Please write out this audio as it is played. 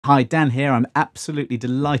Hi, Dan here. I'm absolutely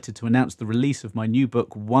delighted to announce the release of my new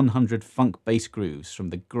book, 100 Funk Bass Grooves, from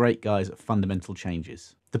the great guys at Fundamental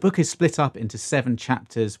Changes. The book is split up into 7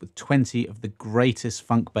 chapters with 20 of the greatest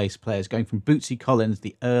funk bass players, going from Bootsy Collins,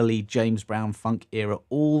 the early James Brown funk era,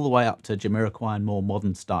 all the way up to Jamiroquai and more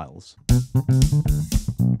modern styles.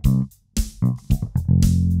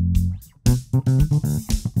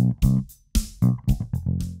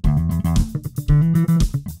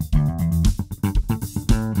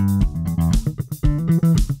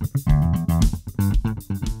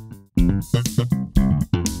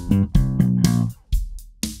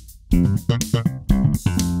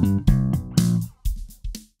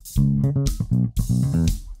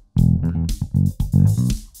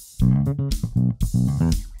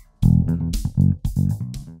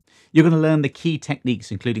 You're going to learn the key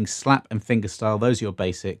techniques, including slap and fingerstyle. Those are your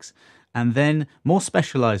basics. And then more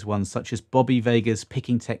specialized ones, such as Bobby Vega's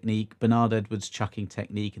picking technique, Bernard Edwards' chucking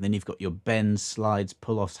technique, and then you've got your bends, slides,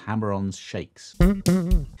 pull-offs, hammer-ons, shakes.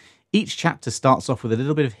 Each chapter starts off with a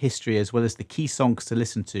little bit of history, as well as the key songs to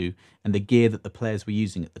listen to and the gear that the players were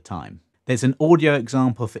using at the time. There's an audio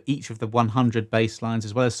example for each of the 100 bass lines,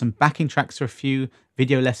 as well as some backing tracks for a few,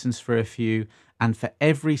 video lessons for a few, and for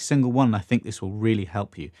every single one, I think this will really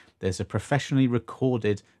help you. There's a professionally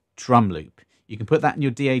recorded drum loop. You can put that in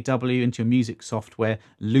your DAW, into your music software,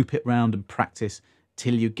 loop it round and practice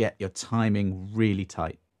till you get your timing really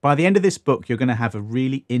tight. By the end of this book, you're going to have a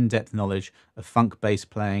really in-depth knowledge of funk bass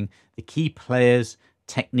playing, the key players,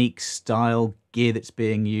 techniques, style, gear that's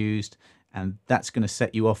being used, and that's going to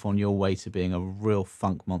set you off on your way to being a real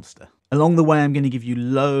funk monster. Along the way, I'm going to give you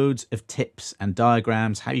loads of tips and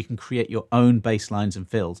diagrams, how you can create your own bass lines and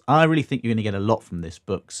fills. I really think you're going to get a lot from this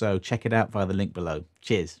book, so check it out via the link below.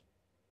 Cheers.